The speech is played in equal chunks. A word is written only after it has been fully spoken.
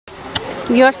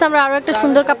Viewers, আমরা আরো একটা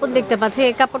সুন্দর কাপড় দেখতে পাচ্ছি।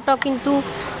 এই কাপড়টাও কিন্তু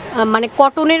মানে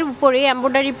কটনের উপরে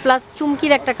এমব্রয়ডারি প্লাস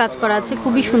চুমকির একটা কাজ করা আছে,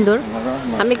 খুবই সুন্দর।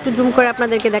 আমি একটু জুম করে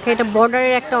আপনাদেরকে দেখাই। এটা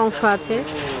বর্ডারের একটা অংশ আছে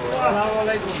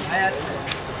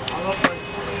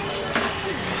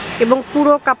এবং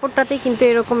পুরো কাপড়টাতেই কিন্তু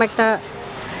এরকম একটা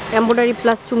এমব্রয়ডারি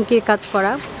প্লাস চুমকির কাজ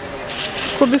করা,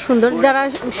 খুবই সুন্দর। যারা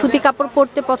সুতি কাপড়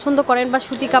পরতে পছন্দ করেন বা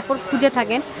সুতি কাপড় খুঁজে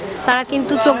থাকেন তারা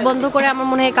কিন্তু চোখ বন্ধ করে আমার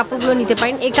মনে হয় এই কাপড়গুলো নিতে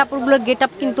পারেন। এই কাপড়গুলোর গেট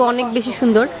আপ কিন্তু অনেক বেশি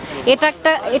সুন্দর।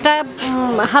 এটা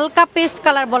হালকা পেস্ট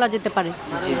কালার বলা যেতে পারে,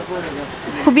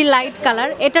 খুবই লাইট কালার।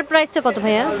 এটার প্রাইসটা কত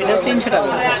ভাইয়া? এটা 300 টাকা।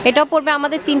 এটাও পড়বে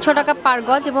আমাদের 300 টাকা পার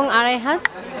গজ এবং 2.5 হাত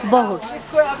বহর।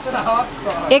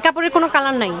 এই কাপড়ের কোনো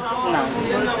কালার নাই।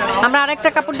 আমরা আরেকটা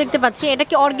কাপড় দেখতে পাচ্ছি, এটা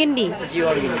কি অর্গেন্ডি? জি,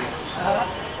 অর্গেন্ডি।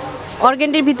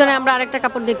 অর্গেন্ডির ভিতরে আমরা আরেকটা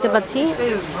কাপড় দেখতে পাচ্ছি।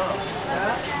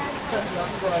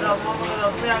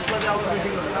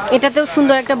 এটাতেও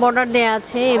সুন্দর একটা বর্ডার দেয়া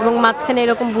আছে এবং মাঝখানে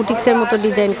এরকম বুটিক্সের মতো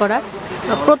ডিজাইন করা।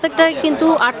 প্রত্যেকটাই কিন্তু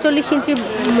 48 ইঞ্চি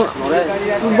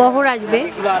বহর আসবে,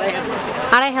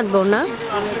 2.5 হাত বহর না।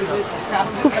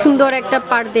 খুব সুন্দর একটা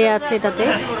পাড় দেয়া আছে এটাতে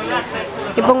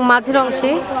এবং মাঝের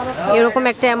অংশে এরকম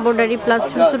একটা এমব্রয়ডারি প্লাস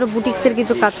ছোট ছোট বুটিক্সের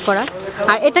কিছু কাজ করা।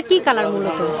 আর এটা কি কালার?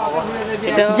 মূলত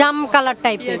জাম কালার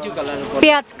টাইপের,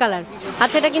 পেঁয়াজ কালার।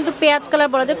 আচ্ছা, এটা কিন্তু পেঁয়াজ কালার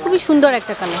বলা যায়, খুবই সুন্দর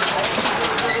একটা কালার।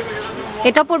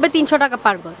 এটা পড়বে 300 টাকা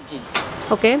পার গজ।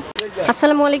 ওকে,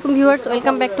 আসসালামু আলাইকুম viewers,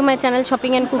 welcome back to my channel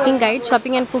shopping and cooking guide.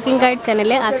 Shopping and cooking guide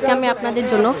চ্যানেলে আজকে আমি আপনাদের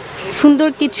জন্য সুন্দর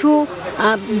কিছু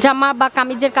জামা বা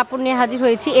কামিজের কাপড় নিয়ে হাজির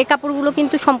হয়েছি। এই কাপড়গুলো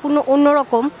কিন্তু সম্পূর্ণ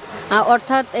অন্যরকম,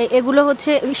 অর্থাৎ এগুলো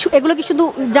কি শুধু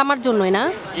জামার জন্যই না?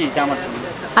 জি, জামার জন্য।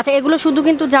 আচ্ছা, এগুলো শুধু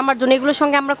কিন্তু জামার জন্য, এগুলোর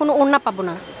সঙ্গে আমরা কোনো ওড়না পাবো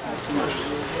না?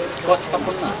 গজ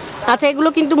কাপড় না। আচ্ছা, এগুলো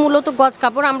কিন্তু মূলত গজ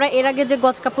কাপড়। আমরা এর আগে যে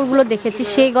গজ কাপড়গুলো দেখেছি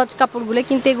সেই গজ কাপড়গুলো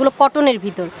কিন্তু এগুলো কটনের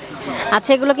ভিতর।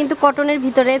 আচ্ছা, এগুলো কিন্তু কটনের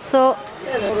ভিতরে। সো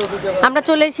আমরা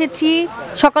চলে এসেছি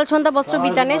সকাল সন্ধ্যা বস্ত্র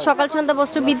বিতানে। সকাল সন্ধ্যা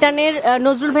বস্ত্র বিতানের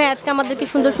নজরুল ভাই আজকে আমাদেরকে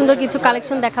সুন্দর সুন্দর কিছু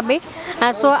কালেকশন দেখাবে।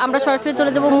 সো আমরা সরাসরি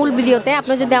চলে যাব মূল ভিডিওতে।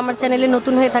 আপনি যদি আমার চ্যানেলে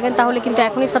নতুন হয়ে থাকেন তাহলে কিন্তু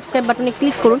এখনই সাবস্ক্রাইব বাটনে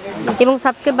ক্লিক করুন এবং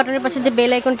সাবস্ক্রাইব বাটনের পাশে যে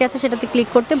বেল আইকনটি আছে সেটাতে ক্লিক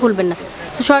করতে ভুলবেন না।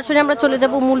 সো সরাসরি আমরা চলে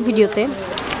যাব মূল ভিডিওতে।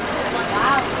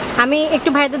 আমি একটু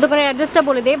ভাইয়াদের দোকানের অ্যাড্রেসটা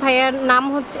বলে দিই। ভাইয়ার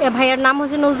নাম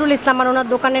হচ্ছে নজরুল ইসলাম, আর ওনার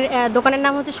দোকানের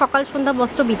নাম হচ্ছে সকাল সন্ধ্যা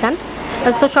বস্ত্র বিতান।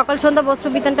 তো সকাল সন্ধ্যা বস্ত্র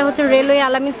বিতানটা হচ্ছে রেলওয়ে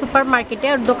আলামিন সুপার মার্কেটে,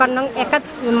 আর দোকান নং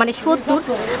 70।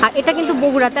 আর এটা কিন্তু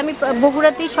বগুড়াতে। আমি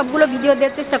বগুড়াতেই সবগুলো ভিডিও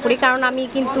দেওয়ার চেষ্টা করি, কারণ আমি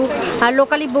কিন্তু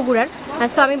লোকালি বগুড়ার।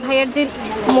 সো আমি ভাইয়ার যে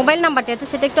মোবাইল নাম্বারটা আছে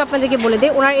সেটা একটু আপনাদেরকে বলে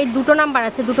দিই। ওনার এই দুটো নাম্বার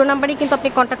আছে, দুটো নাম্বারই কিন্তু আপনি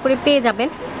কন্ট্যাক্ট করে পেয়ে যাবেন।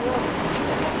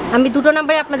 আমি দুটো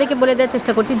নাম্বারে আপনাদেরকে বলে দেওয়ার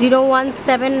চেষ্টা করছি,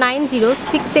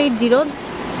 01790680333,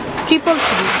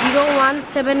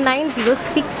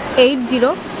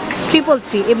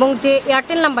 01790680333, এবং যে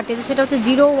এয়ারটেল নাম্বারটি আছে সেটা হচ্ছে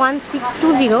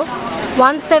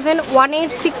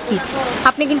 01620171863।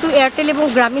 আপনি কিন্তু এয়ারটেল এবং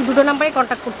গ্রামীণ দুটো নাম্বারে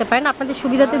কন্ট্যাক্ট করতে পারেন। আপনাদের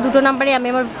সুবিধাতে দুটো নাম্বারে আমি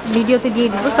আমার ভিডিওতে দিয়ে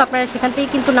দিব। তো আপনারা সেখান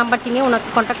থেকেই কিন্তু নাম্বারটি নিয়ে ওনাকে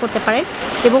কন্ট্যাক্ট করতে পারেন।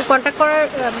 এবং কন্ট্যাক্ট করার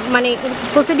মানে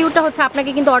প্রসিডিউরটা হচ্ছে আপনাকে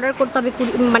কিন্তু অর্ডার করতে হবে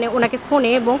মানে ওনাকে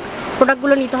ফোনে, এবং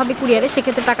প্রোডাক্টগুলো নিতে হবে কুরিয়ারে।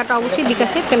 সেক্ষেত্রে টাকাটা অবশ্যই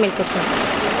বিকাশে পেমেন্ট করতে হবে।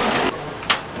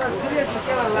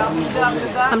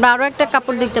 আমরা আরও একটা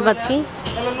কাপড় দেখতে পাচ্ছি।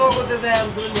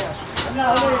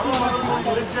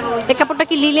 এই কাপড়টা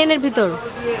কি লিলেনের ভিতর?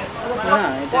 না,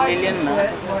 এটা লিলেন না,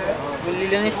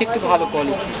 লিলেনের চেয়ে একটু ভালো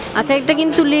কোয়ালিটি। আচ্ছা, এটা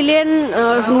কিন্তু লিলেন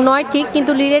নয় ঠিক,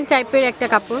 কিন্তু লিলেন টাইপের একটা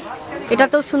কাপড়।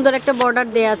 এটাতেও সুন্দর একটা বর্ডার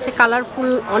দেয়া আছে, কালারফুল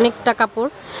অনেকটা কাপড়।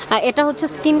 এটা হচ্ছে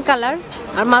স্কিন কালার,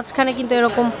 আর মাঝখানে কিন্তু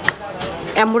এরকম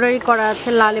এমব্রয়ডারি করা আছে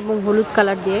লাল এবং হলুদ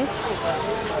কালার দিয়ে।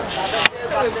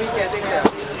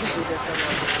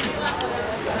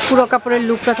 পুরো কাপড়ের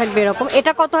লুকটা থাকবে এরকম।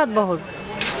 এটা কত হাত বহর?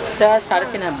 এটা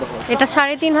 3.5 হাত বহর। এটা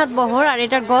 3.5 হাত বহর, আর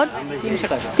এটার গজ 300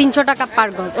 টাকা। 300 টাকা পার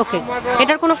গজ। ওকে,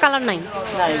 এটার কোনো কালার নাই।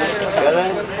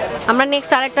 আমরা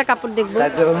নেক্সট আরেকটা কাপড় দেখব।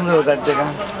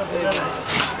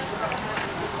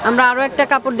 আমরা আরো একটা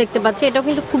কাপড় দেখতে পাচ্ছি, এটাও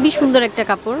কিন্তু খুবই সুন্দর একটা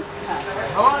কাপড়।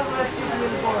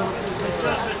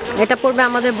 এটা পড়বে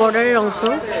আমাদের বর্ডারের অংশ।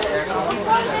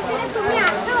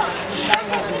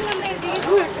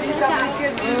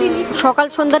 সকাল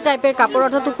সন্ধ্যা টাইপের কাপড়,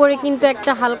 অর্থাৎ উপরে কিন্তু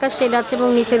একটা হালকা শেড আছে এবং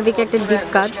নিচের দিকে একটা ডিপ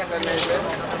কাজ।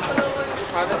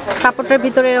 কাপড়টার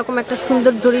ভিতরে এরকম একটা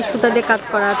সুন্দর জরি সুতা দিয়ে কাজ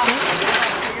করা আছে,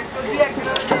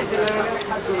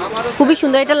 খুবই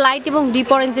সুন্দর। এটা লাইট এবং ডিপ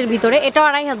অরেঞ্জের ভিতরে। এটাও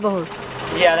 2.5 হাত বহর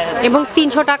এবং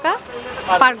 300 টাকা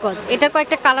পার গজ। এটার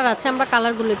কয়েকটা কালার আছে, আমরা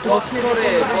কালারগুলো একটু দেখি।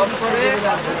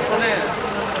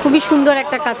 খুবই সুন্দর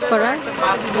একটা কাজ করা।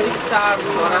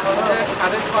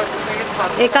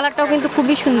 এই কালারটাও কিন্তু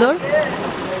খুবই সুন্দর।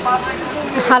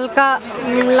 হালকা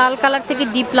লাল কালার থেকে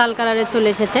ডিপ লাল কালারে চলে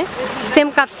এসেছে। সেম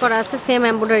কাজ করা আছে, সেম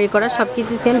এমব্রয়ডারি করা, সব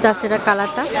কিছু সেম, জাস্ট এটা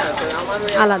কালারটা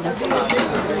আলাদা,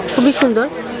 খুবই সুন্দর।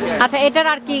 আচ্ছা, এটার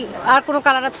আর কোনো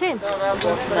কালার আছে?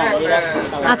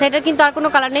 আচ্ছা, এটার কিন্তু আর কোনো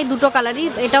কালার নেই, দুটো কালারই।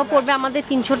 এটাও পড়বে আমাদের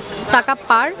 300 টাকা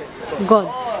পার গজ।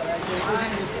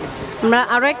 আমরা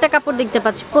আরও একটা কাপড় দেখতে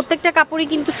পাচ্ছি, প্রত্যেকটা কাপড়ই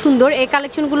কিন্তু সুন্দর। এই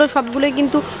কালেকশনগুলো সবগুলোই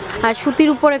কিন্তু সুতির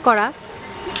উপরে করা।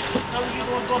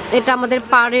 এটা আমাদের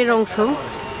পাড়ের অংশ,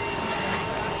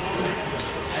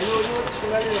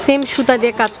 সেম সুতা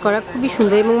দিয়ে কাজ করা, খুবই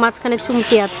সুন্দর, এবং মাঝখানে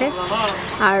চুমকি আছে।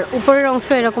 আর উপরের অংশ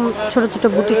এরকম ছোট ছোট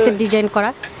বুটিক্সের ডিজাইন করা।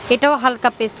 এটাও হালকা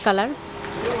পেস্ট কালার।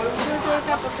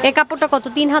 এই কাপড়টা কত?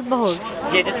 3 হাত বহর।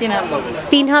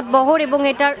 3 হাত বহর, এবং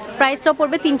এটার প্রাইসটাও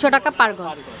পড়বে 300 টাকা পার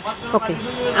গজ। ওকে,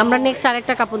 আমরা নেক্সট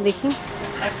আরেকটা কাপড় দেখি।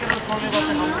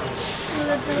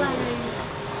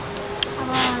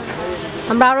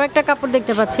 আমরা আরও একটা কাপড়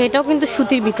দেখতে পাচ্ছি, এটাও কিন্তু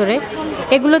সুতির ভিতরে।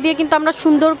 এগুলো দিয়ে কিন্তু আমরা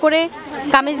সুন্দর করে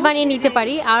কামিজ বানিয়ে নিতে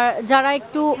পারি। আর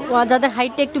যাদের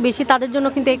হাইটটা একটু বেশি, তাদের জন্য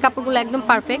কিন্তু এই কাপড়গুলো একদম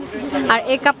পারফেক্ট। আর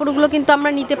এই কাপড়গুলো কিন্তু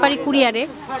আমরা নিতে পারি কুরিয়ারে।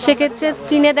 সেক্ষেত্রে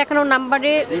স্ক্রিনে দেখানো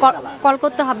নাম্বারে কল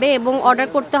করতে হবে এবং অর্ডার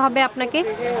করতে হবে আপনাকে।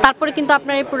 তারপরে কিন্তু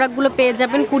আপনার এই প্রোডাক্টগুলো পেয়ে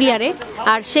যাবেন কুরিয়ারে।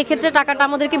 আর সেক্ষেত্রে টাকাটা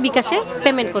আমাদেরকে বিকাশে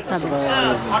পেমেন্ট করতে হবে।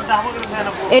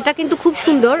 এটা কিন্তু খুব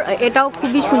সুন্দর, এটাও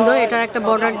খুবই সুন্দর। এটার একটা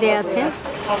বর্ডার দেয়া আছে।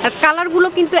 আর কালারগুলো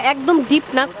কিন্তু একদম ডিপ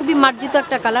না, খুবই মার্জিত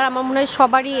একটা কালার। আমার মনে হয়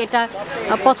সবারই এটা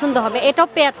পছন্দ হবে। এটাও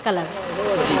পেঁয়াজ কালার।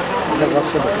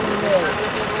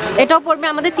 এটাও পড়বে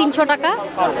আমাদের 300 টাকা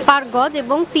পার গজ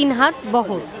এবং 3 হাত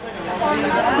বহর।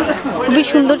 খুবই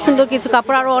সুন্দর সুন্দর কিছু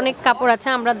কাপড়, আরও অনেক কাপড় আছে,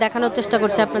 আমরা দেখানোর চেষ্টা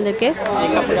করছি আপনাদেরকে।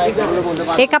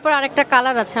 এই কাপড় আরেকটা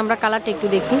কালার আছে, আমরা কালারটা একটু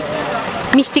দেখি।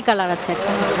 মিষ্টি কালার আছে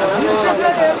একটা।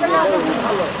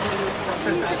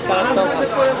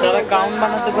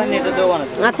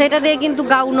 আচ্ছা, এটা দিয়ে কিন্তু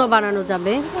গাউনও বানানো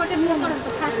যাবে।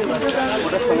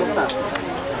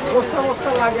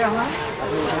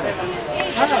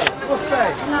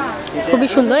 খুবই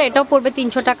সুন্দর, এটাও পড়বে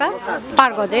 300 টাকা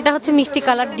পার গজ। এটা হচ্ছে মিষ্টি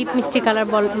কালার, ডিপ মিষ্টি কালার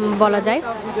বলা যায়।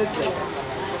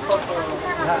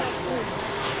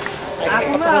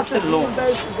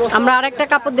 আমরা আর একটা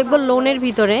কাপড় দেখবো লোনের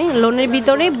ভিতরে। লোনের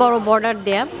ভিতরে বড় বর্ডার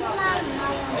দেয়া।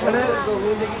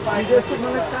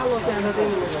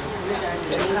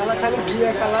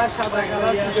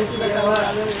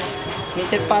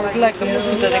 নিচের পাড়গুলো একদম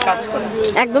সুতা দিয়ে কাজ করা,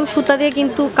 একদম সুতা দিয়ে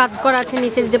কিন্তু কাজ করা আছে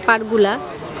নিচের যে পাড়গুলা,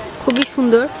 খুবই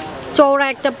সুন্দর। চওড়া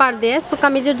একটা পাড় দেয়া, তো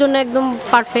কামিজের জন্য একদম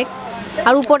পারফেক্ট।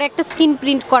 আর উপরে একটা স্কিন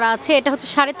প্রিন্ট করা আছে। এটা হচ্ছে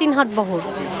 3.5 হাত বহর।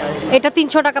 এটা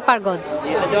 300 টাকা পার গজ।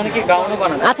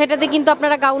 আচ্ছা, এটাতে কিন্তু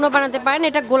আপনারা গাউনও বানাতে পারেন।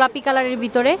 এটা গোলাপি কালারের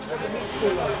ভিতরে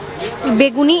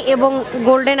বেগুনি এবং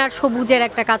গোল্ডেন আর সবুজের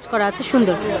একটা কাজ করা আছে,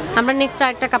 সুন্দর। আমরা নেক্সট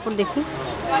আরেকটা কাপড় দেখি।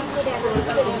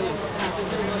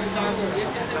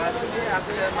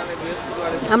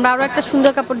 আমরা আরো একটা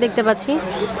সুন্দর কাপড় দেখতে পাচ্ছি।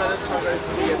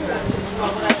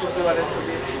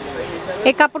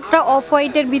 এই কাপড়টা অফ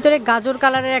হোয়াইটের ভিতরে গাজর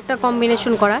কালারের একটা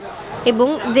কম্বিনেশন করা, এবং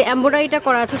যে এমব্রয়ডারিটা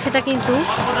করা আছে সেটা কিন্তু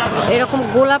এরকম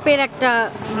গোলাপের একটা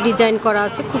ডিজাইন করা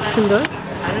আছে, খুব সুন্দর।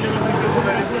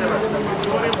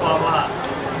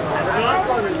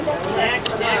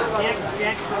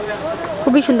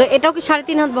 খুবই সুন্দর। এটাও কি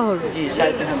 3.5 হাত বহর? জি,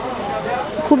 3.5 হাত।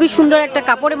 খুবই সুন্দর একটা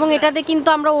কাপড়, এবং এটাতে কিন্তু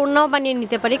আমরা ওড়নাও বানিয়ে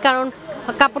নিতে পারি, কারণ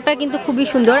কাপড়টা কিন্তু খুবই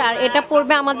সুন্দর। আর এটা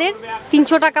পড়বে আমাদের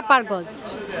 300 টাকা পার গজ।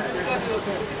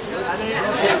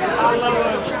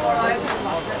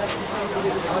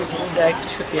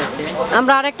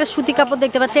 আমরা আর একটা সুতি কাপড়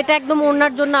দেখতে পাচ্ছি। এটা একদম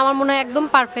ওড়নার জন্য আমার মনে হয় একদম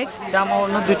পারফেক্ট।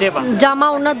 জামা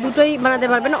ওড়না দুটোই বানাতে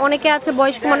পারবেন। অনেকে আছে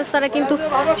বয়স্ক মানুষ, তারা কিন্তু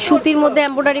সুতির মধ্যে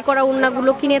এমব্রয়ডারি করা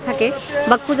ওড়নাগুলো কিনে থাকে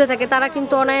বা খুঁজে থাকে, তারা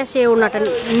কিন্তু অনায়াসে এই ওড়নাটা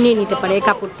নিয়ে নিতে পারে। এই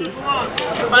কাপড়টি,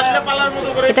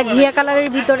 এটা ঘিয়া কালারের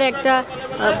ভিতরে একটা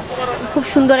খুব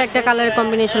সুন্দর একটা কালারের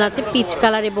কম্বিনেশন আছে, পিচ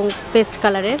কালার এবং পেস্ট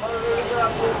কালারের।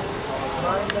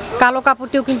 কালো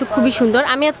কাপড়টিও কিন্তু খুবই সুন্দর।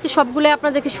 আমি আজকে সবগুলো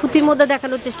আপনাদেরকে সুতির মধ্যে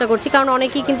দেখানোর চেষ্টা করছি, কারণ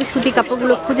অনেকেই কিন্তু সুতি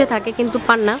কাপড়গুলো খুঁজে থাকে কিন্তু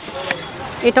পান না।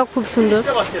 এটাও খুব সুন্দর,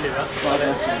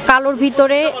 কালোর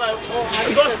ভিতরে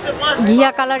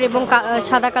ঘিয়া কালার এবং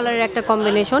সাদা কালারের একটা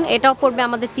কম্বিনেশন। এটাও পড়বে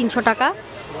আমাদের 300 টাকা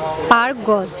পার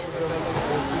গজ।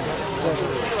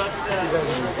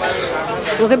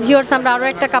 ওকে ভিউয়ার্স, আমরা আরও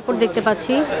একটা কাপড় দেখতে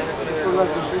পাচ্ছি।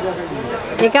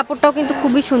 এই কাপড়টাও কিন্তু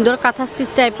খুবই সুন্দর, কাঁথা স্টিচ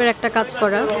টাইপের একটা কাজ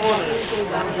করা।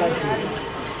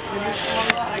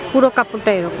 পুরো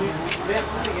কাপড়টা এরকম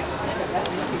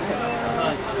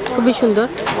খুবই সুন্দর।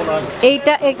 এই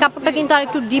কাপড়টা কিন্তু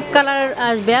আরেকটু ডিপ কালার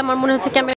আসবে, আমার মনে হচ্ছে ক্যামেরা